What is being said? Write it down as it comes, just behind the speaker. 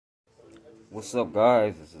What's up,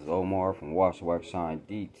 guys? This is Omar from Wash.Wax.Shine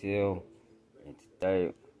Detail, and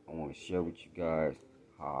today I want to share with you guys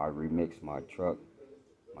how I remixed my truck,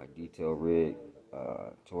 my detail rig,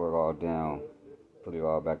 tore it all down, put it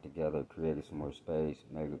all back together, created some more space,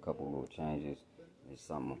 made a couple little changes. It's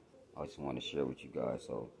something I just want to share with you guys,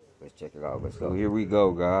 so let's check it out. Let's go. So here we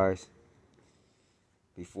go, guys.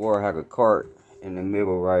 Before I had a cart in the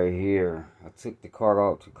middle right here. I took the cart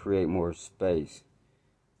out to create more space.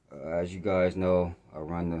 As you guys know, I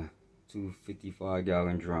run the two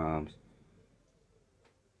 55-gallon drums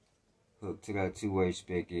hooked to that two-way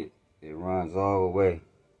spigot. It runs all the way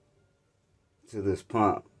to this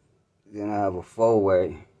pump. Then I have a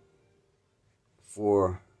four-way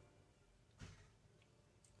for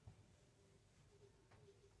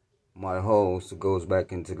my hose that goes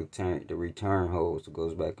back into the tank, the return hose that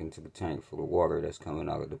goes back into the tank for the water that's coming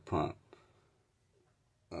out of the pump.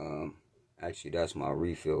 Actually, that's my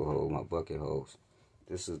refill hose, my bucket hose.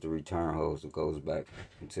 This is the return hose that goes back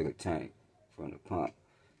into the tank from the pump.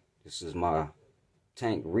 This is my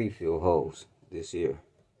tank refill hose this here.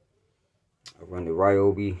 I run the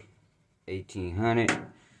Ryobi 1800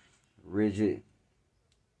 rigid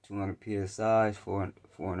 200 psi,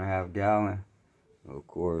 4.5 gallon. Of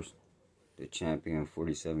course, the Champion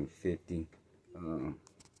 4750.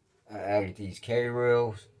 I added these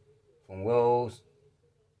K-rails from Lowe's,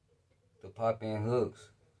 the pop-in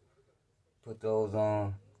hooks. Put those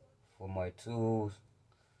on for my tools.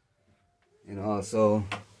 And also,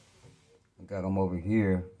 I got them over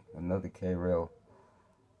here, another K-rail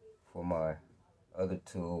for my other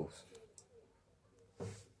tools.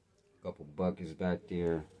 Couple buckets back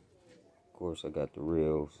there. Of course, I got the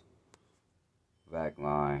reels, vac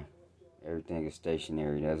line. Everything is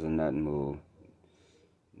stationary. There's a nothing move.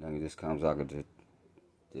 Nothing just comes out of the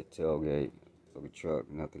tailgate of the truck.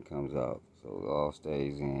 Nothing comes out. So it all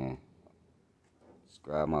stays in. Just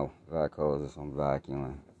grab my vac hose if I'm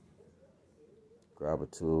vacuuming. Grab a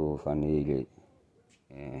tool if I need it.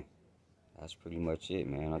 And that's pretty much it,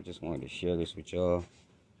 man. I just wanted to share this with y'all.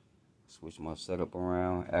 Switch my setup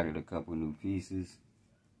around. Added a couple new pieces.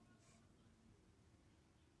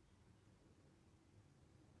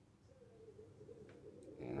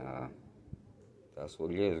 That's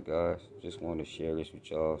what it is, guys. Just wanted to share this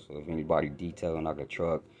with y'all. So if anybody detailing like a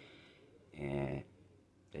truck and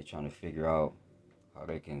they trying to figure out how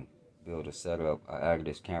they can build a setup, I added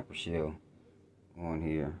this camper shell on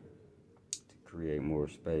here to create more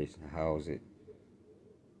space and house it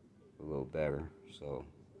a little better. So,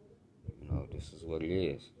 this is what it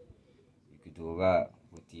is. You could do a lot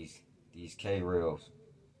with these K-rails,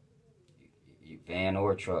 van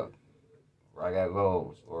or truck, right at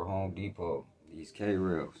Lowe's or Home Depot. These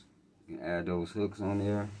K-rails, you can add those hooks on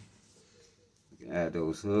there. You can add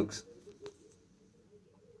those hooks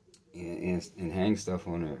and hang stuff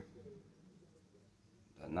on there.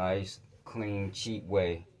 A nice, clean, cheap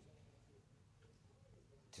way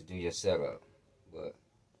to do your setup. But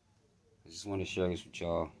I just want to share this with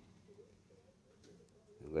y'all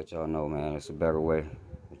and let y'all know, man, it's a better way,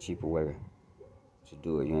 a cheaper way to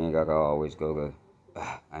do it. You ain't gotta always go to,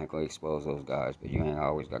 I ain't gonna expose those guys, but you ain't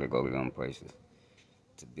always gotta go to them places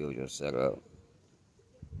to build your setup.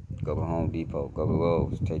 Go to Home Depot, go to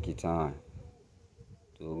Lowe's, take your time.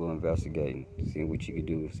 Do a little investigating, see what you can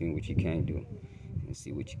do, see what you can't do, and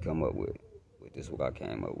see what you come up with. But this is what I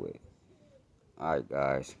came up with. Alright,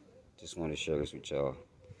 guys, just want to share this with y'all,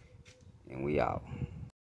 and we out.